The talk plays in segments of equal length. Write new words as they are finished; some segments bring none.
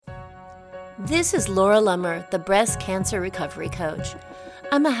This is Laura Lummer, the Breast Cancer Recovery Coach.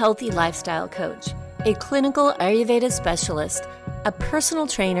 I'm a healthy lifestyle coach, a clinical Ayurveda specialist, a personal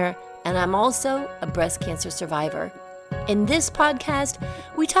trainer, and I'm also a breast cancer survivor. In this podcast,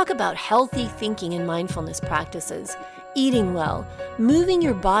 we talk about healthy thinking and mindfulness practices, eating well, moving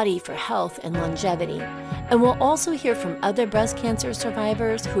your body for health and longevity, and we'll also hear from other breast cancer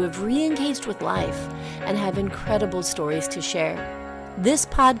survivors who have re-engaged with life and have incredible stories to share. This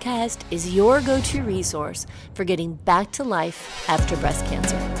podcast is your go-to resource for getting back to life after breast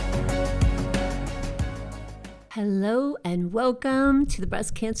cancer. Hello and welcome to the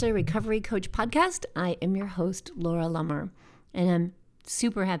Breast Cancer Recovery Coach podcast. I am your host, Laura Lummer, and I'm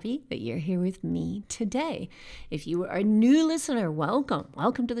super happy that you're here with me today. If you are a new listener,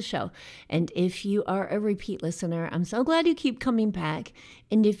 welcome to the show. And if you are a repeat listener, I'm so glad you keep coming back.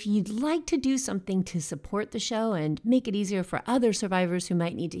 And if you'd like to do something to support the show and make it easier for other survivors who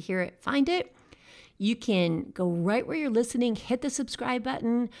might need to hear it, find it, you can go right where you're listening, hit the subscribe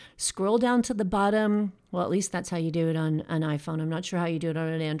button, scroll down to the bottom. Well, at least that's how you do it on an iPhone. I'm not sure how you do it on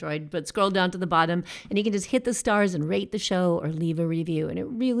an Android, but scroll down to the bottom and you can just hit the stars and rate the show or leave a review. And it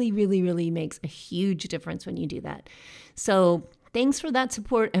really makes a huge difference when you do that. So thanks for that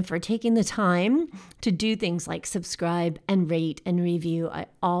support and for taking the time to do things like subscribe and rate and review. I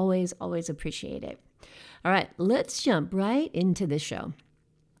always appreciate it. All right, let's jump right into the show.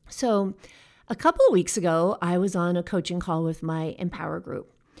 So a couple of weeks ago, I was on a coaching call with my Empower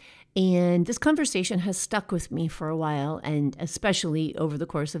group. And this conversation has stuck with me for a while, and especially over the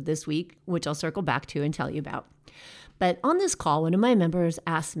course of this week, which I'll circle back to and tell you about. But on this call, one of my members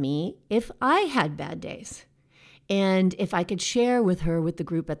asked me if I had bad days and if I could share with the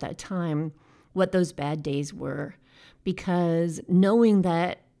group at that time what those bad days were, because knowing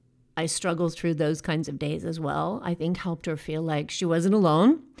that I struggled through those kinds of days as well, I think helped her feel like she wasn't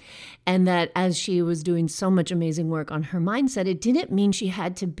alone, and that as she was doing so much amazing work on her mindset, it didn't mean she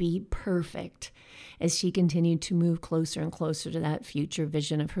had to be perfect as she continued to move closer and closer to that future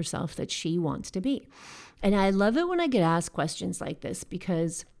vision of herself that she wants to be. And I love it when I get asked questions like this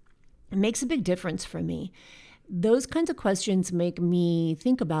because it makes a big difference for me. Those kinds of questions make me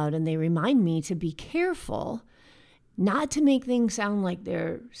think about and they remind me to be careful not to make things sound like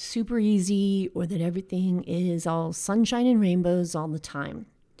they're super easy or that everything is all sunshine and rainbows all the time.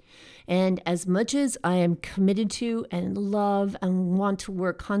 And as much as I am committed to and love and want to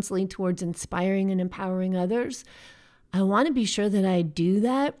work constantly towards inspiring and empowering others, I want to be sure that I do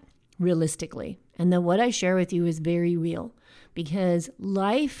that realistically and that what I share with you is very real, because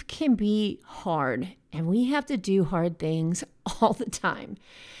life can be hard and we have to do hard things all the time.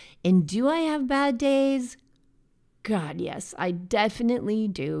 And do I have bad days? God, yes, I definitely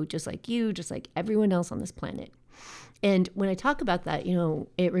do, just like you, just like everyone else on this planet. And when I talk about that,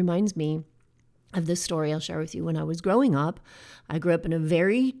 it reminds me of this story I'll share with you. When I was growing up, I grew up in a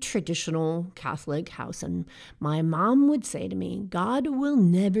very traditional Catholic house, and my mom would say to me, God will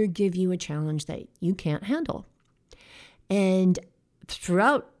never give you a challenge that you can't handle. And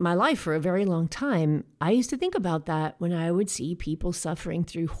throughout my life for a very long time, I used to think about that when I would see people suffering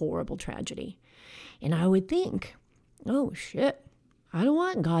through horrible tragedy. And I would think, oh shit, I don't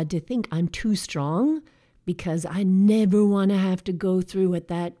want God to think I'm too strong because I never want to have to go through what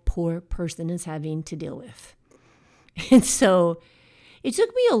that poor person is having to deal with. And so it took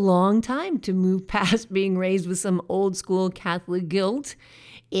me a long time to move past being raised with some old school Catholic guilt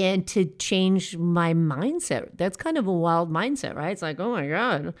and to change my mindset. That's kind of a wild mindset, right? It's like, oh my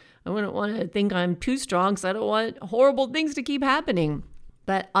God, I wouldn't want to think I'm too strong because I don't want horrible things to keep happening.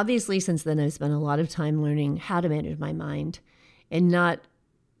 But obviously, since then, I've spent a lot of time learning how to manage my mind and not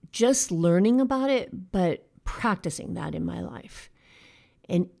just learning about it, but practicing that in my life.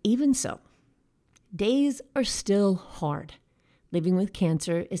 And even so, days are still hard. Living with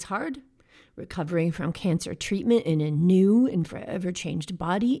cancer is hard. Recovering from cancer treatment in a new and forever changed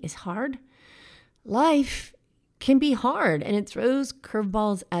body is hard. Life can be hard, and it throws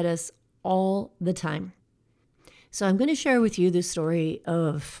curveballs at us all the time. So I'm going to share with you the story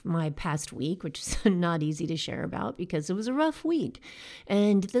of my past week, which is not easy to share about because it was a rough week.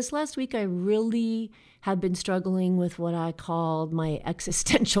 And this last week, I really have been struggling with what I called my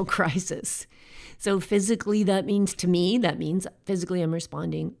existential crisis. So physically, that means physically I'm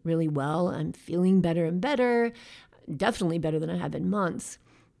responding really well. I'm feeling better and better, definitely better than I have in months.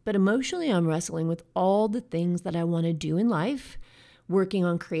 But emotionally, I'm wrestling with all the things that I want to do in life, working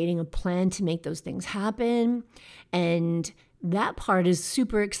on creating a plan to make those things happen. And that part is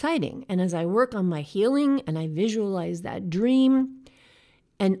super exciting. And as I work on my healing and I visualize that dream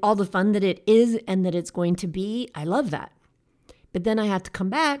and all the fun that it is and that it's going to be, I love that. But then I have to come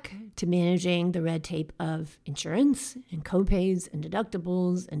back to managing the red tape of insurance and copays and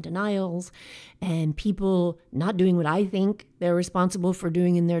deductibles and denials and people not doing what I think they're responsible for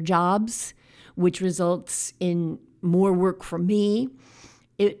doing in their jobs, which results in more work for me.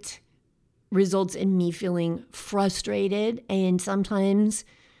 It results in me feeling frustrated and sometimes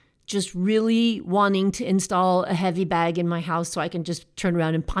just really wanting to install a heavy bag in my house so I can just turn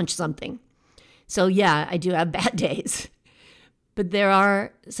around and punch something. So yeah, I do have bad days. But there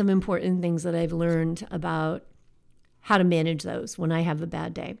are some important things that I've learned about how to manage those when I have a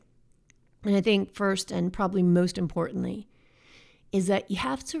bad day. And I think first and probably most importantly is that you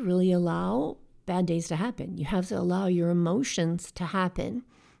have to really allow bad days to happen. You have to allow your emotions to happen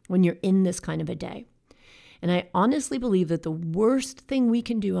when you're in this kind of a day. And I honestly believe that the worst thing we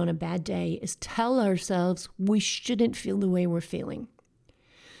can do on a bad day is tell ourselves we shouldn't feel the way we're feeling.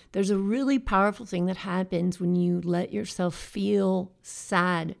 There's a really powerful thing that happens when you let yourself feel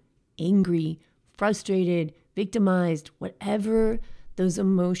sad, angry, frustrated, victimized, whatever those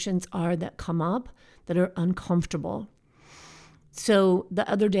emotions are that come up that are uncomfortable. So the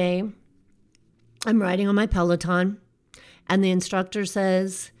other day, I'm riding on my Peloton and the instructor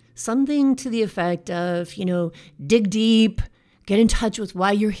says something to the effect of, dig deep, get in touch with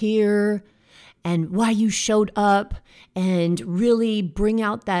why you're here and why you showed up and really bring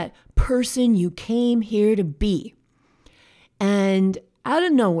out that person you came here to be. And out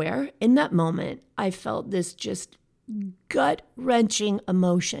of nowhere, in that moment, I felt this just gut-wrenching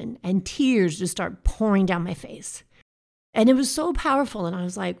emotion and tears just start pouring down my face. And it was so powerful. And I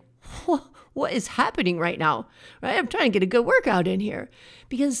was like, what is happening right now? Right? I'm trying to get a good workout in here.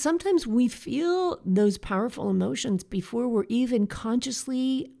 Because sometimes we feel those powerful emotions before we're even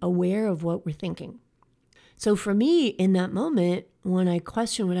consciously aware of what we're thinking. So for me, in that moment, when I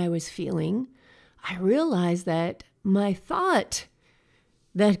questioned what I was feeling, I realized that my thought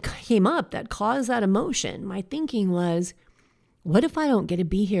that came up that caused that emotion, my thinking was, what if I don't get to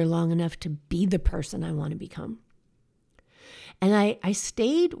be here long enough to be the person I want to become? And I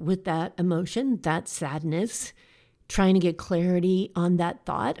stayed with that emotion, that sadness, trying to get clarity on that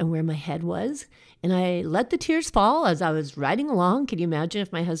thought and where my head was. And I let the tears fall as I was riding along. Can you imagine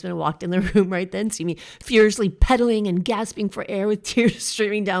if my husband walked in the room right then, see me furiously pedaling and gasping for air with tears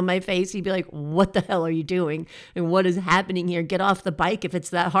streaming down my face? He'd be like, what the hell are you doing? And what is happening here? Get off the bike if it's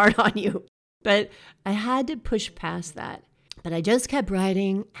that hard on you. But I had to push past that. But I just kept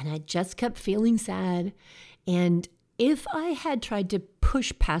riding and I just kept feeling sad. And if I had tried to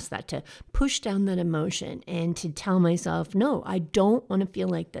push past that, to push down that emotion and to tell myself, no, I don't want to feel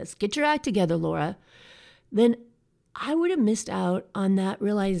like this. Get your act together, Laura. Then I would have missed out on that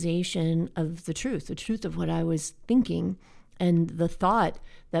realization of the truth of what I was thinking and the thought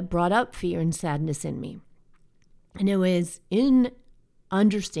that brought up fear and sadness in me. And it was in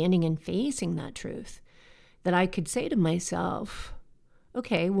understanding and facing that truth that I could say to myself,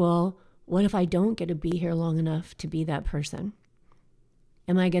 okay, well, what if I don't get to be here long enough to be that person?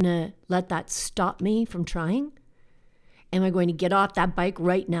 Am I going to let that stop me from trying? Am I going to get off that bike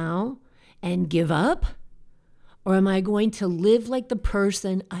right now and give up? Or am I going to live like the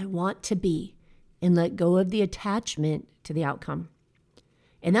person I want to be and let go of the attachment to the outcome?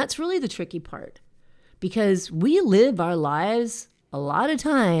 And that's really the tricky part, because we live our lives a lot of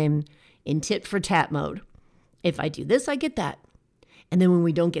time in tit for tat mode. If I do this, I get that. And then when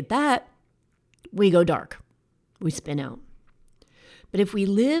we don't get that, we go dark. We spin out. But if we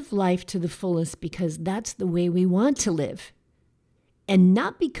live life to the fullest because that's the way we want to live, and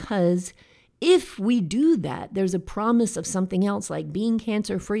not because if we do that, there's a promise of something else like being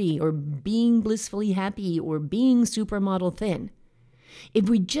cancer-free or being blissfully happy or being supermodel thin. If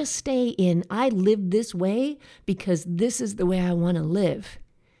we just stay in, I live this way because this is the way I want to live,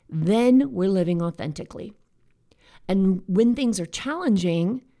 then we're living authentically. And when things are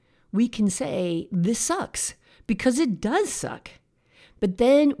challenging, we can say, this sucks, because it does suck. But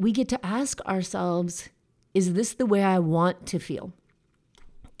then we get to ask ourselves, is this the way I want to feel?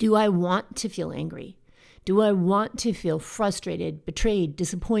 Do I want to feel angry? Do I want to feel frustrated, betrayed,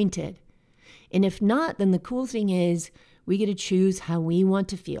 disappointed? And if not, then the cool thing is we get to choose how we want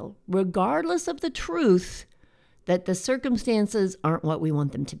to feel, regardless of the truth that the circumstances aren't what we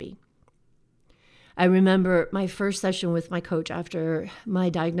want them to be. I remember my first session with my coach after my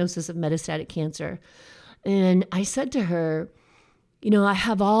diagnosis of metastatic cancer. And I said to her, I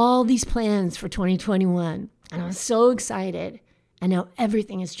have all these plans for 2021 and I'm so excited. And now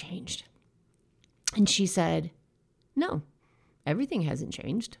everything has changed. And she said, no, everything hasn't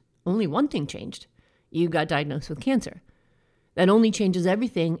changed. Only one thing changed. You got diagnosed with cancer. That only changes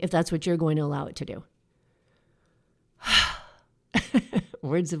everything if that's what you're going to allow it to do.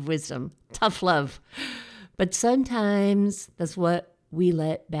 Words of wisdom, tough love. But sometimes that's what we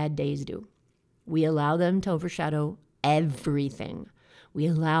let bad days do. We allow them to overshadow everything. We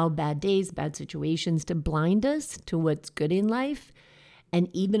allow bad days, bad situations to blind us to what's good in life. And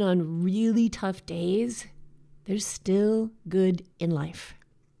even on really tough days, there's still good in life.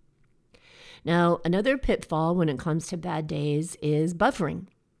 Now, another pitfall when it comes to bad days is buffering.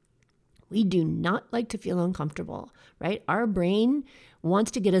 We do not like to feel uncomfortable, right? Our brain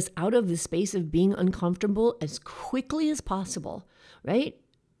wants to get us out of the space of being uncomfortable as quickly as possible, right?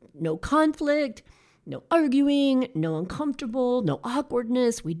 No conflict, no arguing, no uncomfortable, no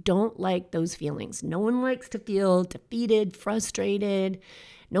awkwardness. We don't like those feelings. No one likes to feel defeated, frustrated.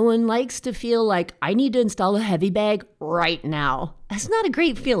 No one likes to feel like I need to install a heavy bag right now. That's not a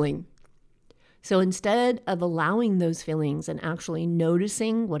great feeling. So instead of allowing those feelings and actually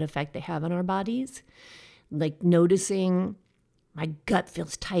noticing what effect they have on our bodies, like noticing my gut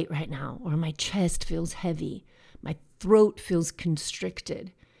feels tight right now, or my chest feels heavy, my throat feels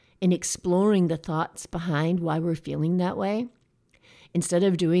constricted, and exploring the thoughts behind why we're feeling that way. Instead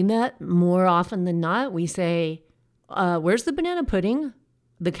of doing that, more often than not, we say, where's the banana pudding,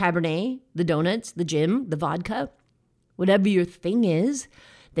 the Cabernet, the donuts, the gym, the vodka, whatever your thing is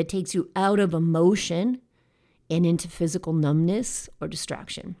that takes you out of emotion and into physical numbness or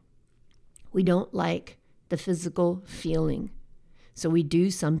distraction. We don't like the physical feeling, so we do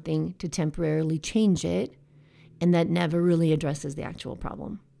something to temporarily change it, and that never really addresses the actual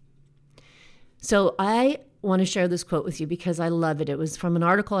problem. So I want to share this quote with you because I love it. It was from an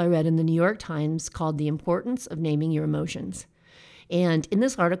article I read in the New York Times called The Importance of Naming Your Emotions. And in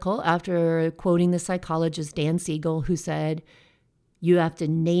this article, after quoting the psychologist Dan Siegel, who said, you have to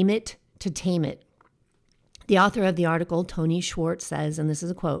name it to tame it, the author of the article, Tony Schwartz, says, and this is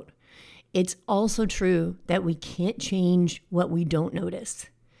a quote, it's also true that we can't change what we don't notice.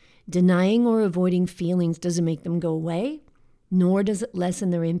 Denying or avoiding feelings doesn't make them go away, nor does it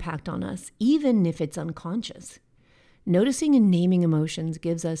lessen their impact on us, even if it's unconscious. Noticing and naming emotions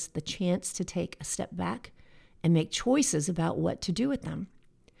gives us the chance to take a step back and make choices about what to do with them.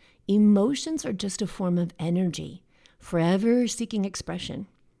 Emotions are just a form of energy, forever seeking expression.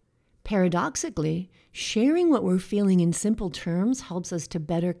 Paradoxically, sharing what we're feeling in simple terms helps us to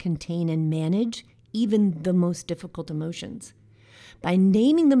better contain and manage even the most difficult emotions. By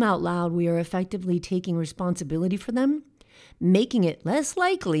naming them out loud, we are effectively taking responsibility for them, making it less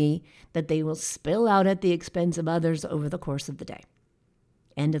likely that they will spill out at the expense of others over the course of the day.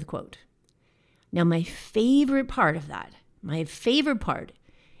 End of the quote. Now, my favorite part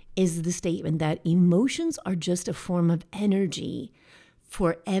is the statement that emotions are just a form of energy,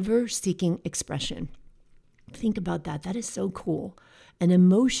 forever seeking expression. Think about that. That is so cool. An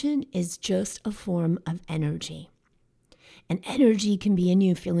emotion is just a form of energy. And energy can be in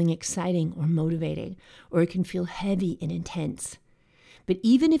you feeling exciting or motivating, or it can feel heavy and intense. But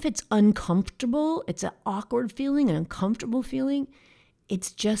even if it's uncomfortable, it's an awkward feeling, an uncomfortable feeling,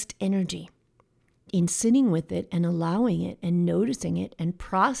 it's just energy. In sitting with it and allowing it and noticing it and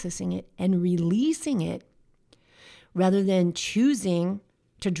processing it and releasing it, rather than choosing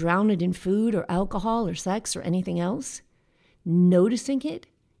to drown it in food or alcohol or sex or anything else, noticing it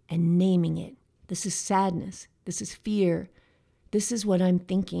and naming it. This is sadness. This is fear. This is what I'm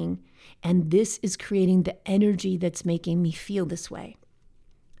thinking. And this is creating the energy that's making me feel this way.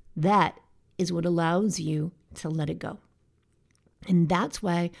 That is what allows you to let it go. And that's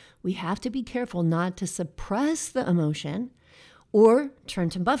why we have to be careful not to suppress the emotion or turn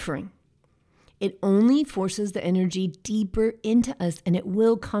to buffering. It only forces the energy deeper into us, and it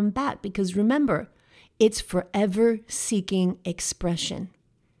will come back because remember, it's forever seeking expression.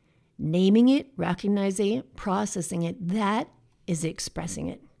 Naming it, recognizing it, processing it, that is expressing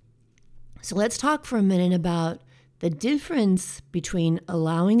it. So let's talk for a minute about the difference between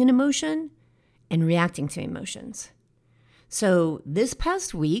allowing an emotion and reacting to emotions. So this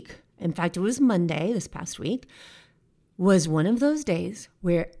past week, in fact, it was Monday this past week, was one of those days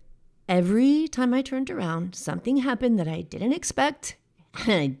where every time I turned around, something happened that I didn't expect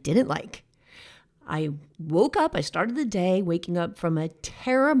and I didn't like. I woke up, I started the day waking up from a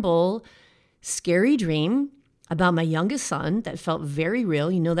terrible, scary dream about my youngest son that felt very real.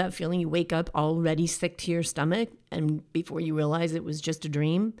 You know that feeling you wake up already sick to your stomach and before you realize it was just a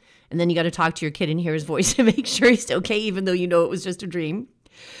dream? And then you got to talk to your kid and hear his voice to make sure he's okay, even though you know it was just a dream.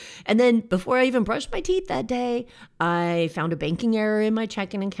 And then before I even brushed my teeth that day, I found a banking error in my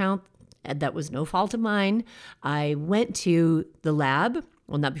checking account. That was no fault of mine. I went to the lab.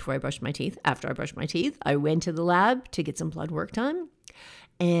 Well, not before I brushed my teeth. After I brushed my teeth, I went to the lab to get some blood work done.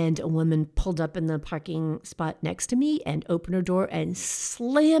 and a woman pulled up in the parking spot next to me and opened her door and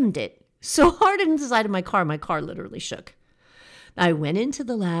slammed it so hard into the side of my car literally shook. I went into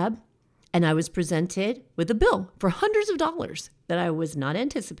the lab and I was presented with a bill for hundreds of dollars that I was not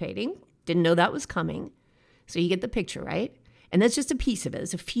anticipating, didn't know that was coming. So you get the picture, right? And that's just a piece of it.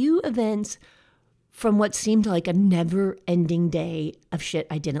 It's a few events from what seemed like a never-ending day of shit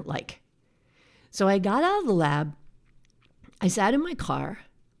I didn't like. So I got out of the lab, I sat in my car,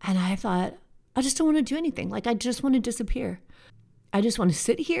 and I thought, I just don't want to do anything. Like, I just want to disappear. I just want to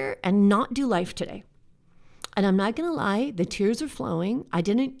sit here and not do life today. And I'm not going to lie, the tears are flowing. I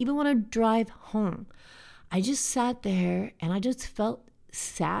didn't even want to drive home. I just sat there and I just felt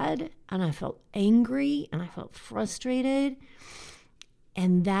sad and I felt angry and I felt frustrated.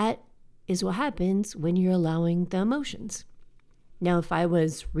 And that is what happens when you're allowing the emotions. Now, if I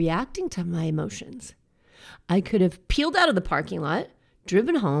was reacting to my emotions, I could have peeled out of the parking lot,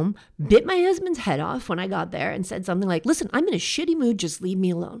 driven home, bit my husband's head off when I got there and said something like, listen, I'm in a shitty mood, just leave me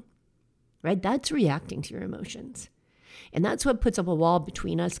alone, right? That's reacting to your emotions. And that's what puts up a wall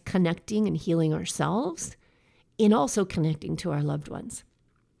between us connecting and healing ourselves and also connecting to our loved ones.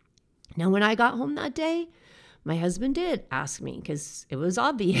 Now, when I got home that day, my husband did ask me because it was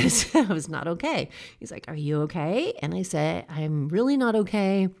obvious I was not okay. He's like, are you okay? And I said, I'm really not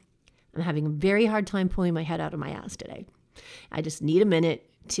okay. I'm having a very hard time pulling my head out of my ass today. I just need a minute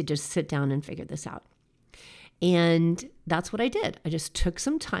to just sit down and figure this out. And that's what I did. I just took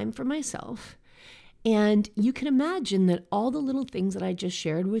some time for myself. And you can imagine that all the little things that I just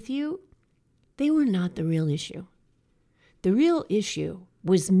shared with you, they were not the real issue. The real issue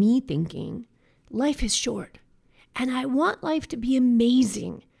was me thinking, life is short and I want life to be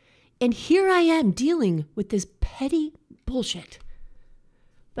amazing. And here I am dealing with this petty bullshit.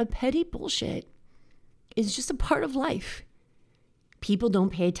 But petty bullshit is just a part of life. People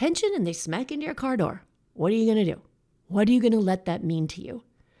don't pay attention and they smack into your car door. What are you going to do? What are you going to let that mean to you?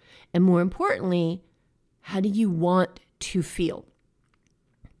 And more importantly, how do you want to feel?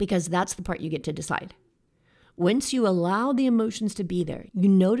 Because that's the part you get to decide. Once you allow the emotions to be there, you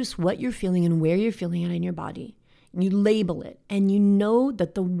notice what you're feeling and where you're feeling it in your body. You label it and you know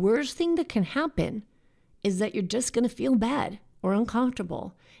that the worst thing that can happen is that you're just going to feel bad or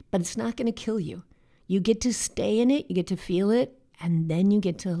uncomfortable, but it's not going to kill you. You get to stay in it, you get to feel it, and then you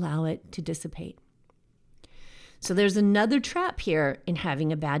get to allow it to dissipate. So there's another trap here in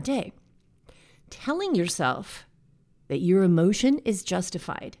having a bad day. Telling yourself that your emotion is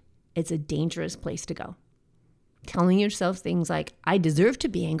justified. It's a dangerous place to go. Telling yourself things like, I deserve to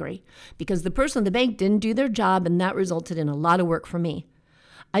be angry because the person at the bank didn't do their job and that resulted in a lot of work for me.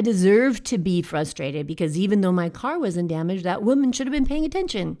 I deserve to be frustrated because even though my car wasn't damaged, that woman should have been paying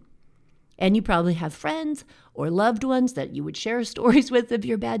attention. And you probably have friends or loved ones that you would share stories with of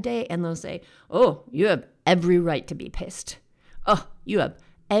your bad day, and they'll say, oh, you have every right to be pissed. Oh, you have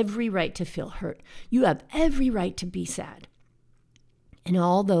every right to feel hurt. You have every right to be sad. And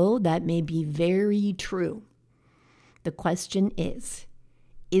although that may be very true, the question is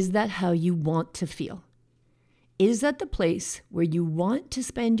that how you want to feel? Is that the place where you want to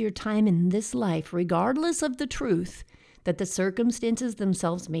spend your time in this life, regardless of the truth that the circumstances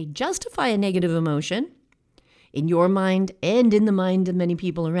themselves may justify a negative emotion in your mind and in the mind of many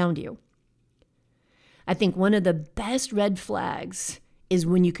people around you? I think one of the best red flags is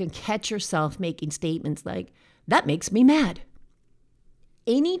when you can catch yourself making statements like, that makes me mad.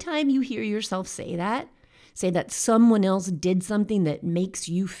 Anytime you hear yourself say that someone else did something that makes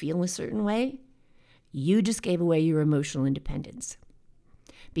you feel a certain way, you just gave away your emotional independence.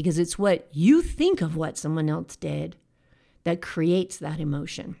 Because it's what you think of what someone else did that creates that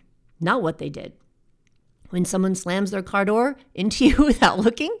emotion, not what they did. When someone slams their car door into you without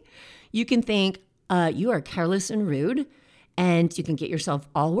looking, you can think you are careless and rude, and you can get yourself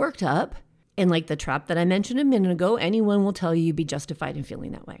all worked up. And like the trap that I mentioned a minute ago, anyone will tell you you'd be justified in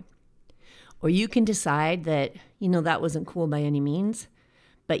feeling that way. Or you can decide that, that wasn't cool by any means,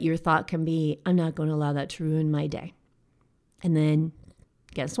 but your thought can be, I'm not going to allow that to ruin my day. And then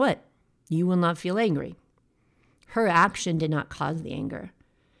guess what? You will not feel angry. Her action did not cause the anger.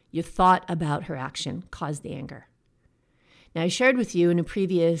 Your thought about her action caused the anger. Now, I shared with you in a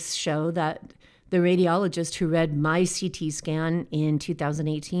previous show that the radiologist who read my CT scan in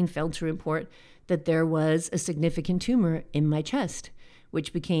 2018 failed to report that there was a significant tumor in my chest,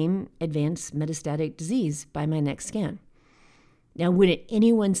 which became advanced metastatic disease by my next scan. Now, wouldn't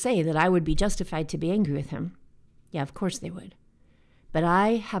anyone say that I would be justified to be angry with him? Yeah, of course they would. But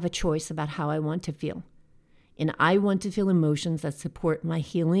I have a choice about how I want to feel. And I want to feel emotions that support my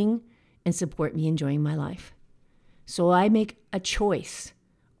healing and support me enjoying my life. So I make a choice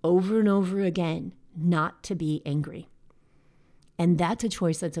over and over again not to be angry. And that's a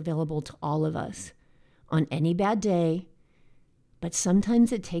choice that's available to all of us on any bad day, but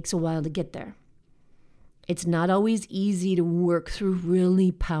sometimes it takes a while to get there. It's not always easy to work through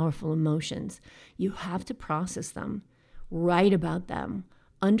really powerful emotions. You have to process them, write about them,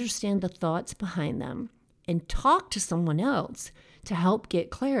 understand the thoughts behind them, and talk to someone else to help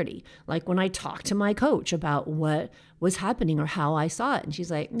get clarity. Like when I talked to my coach about what was happening or how I saw it, and she's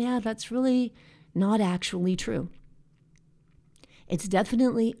like, yeah, that's really not actually true. It's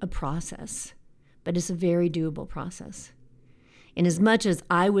definitely a process, but it's a very doable process. And as much as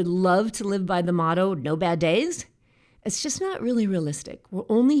I would love to live by the motto, no bad days, it's just not really realistic. We're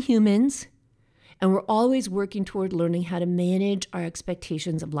only humans, and we're always working toward learning how to manage our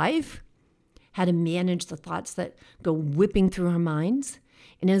expectations of life, how to manage the thoughts that go whipping through our minds.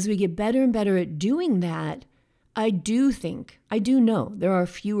 And as we get better and better at doing that, I do know there are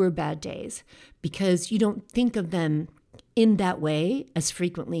fewer bad days because you don't think of them in that way as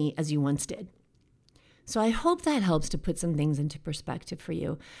frequently as you once did. So I hope that helps to put some things into perspective for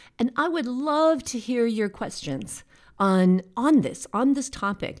you. And I would love to hear your questions on this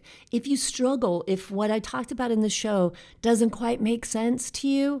topic. If you struggle, if what I talked about in the show doesn't quite make sense to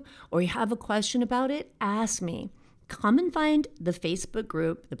you, or you have a question about it, ask me. Come and find the Facebook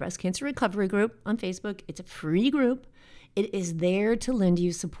group, the Breast Cancer Recovery Group on Facebook. It's a free group. It is there to lend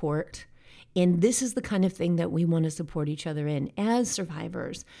you support. And this is the kind of thing that we want to support each other in as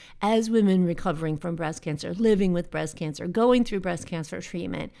survivors, as women recovering from breast cancer, living with breast cancer, going through breast cancer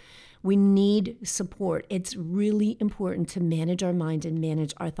treatment. We need support. It's really important to manage our mind and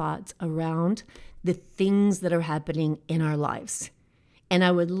manage our thoughts around the things that are happening in our lives. And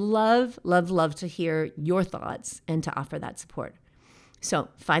I would love, love, love to hear your thoughts and to offer that support. So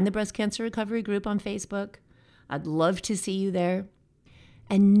find the Breast Cancer Recovery Group on Facebook. I'd love to see you there.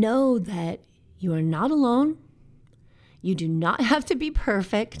 And know that you are not alone. You do not have to be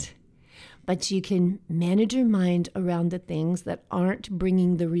perfect, but you can manage your mind around the things that aren't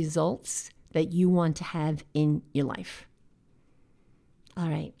bringing the results that you want to have in your life. All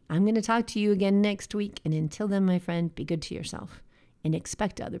right, I'm going to talk to you again next week. And until then, my friend, be good to yourself and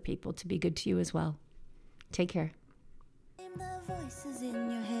expect other people to be good to you as well. Take care. The voices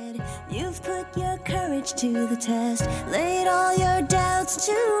in your head, you've put your courage to the test, laid all your doubts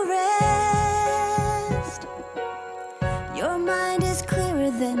to rest. Your mind is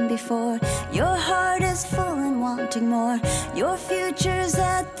clearer than before, your heart is full and wanting more, your future's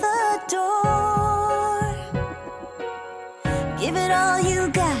at the door. Give it all you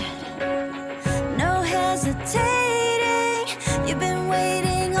got, no hesitating, you've been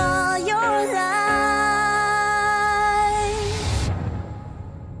waiting all your life.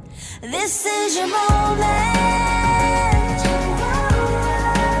 This is your moment.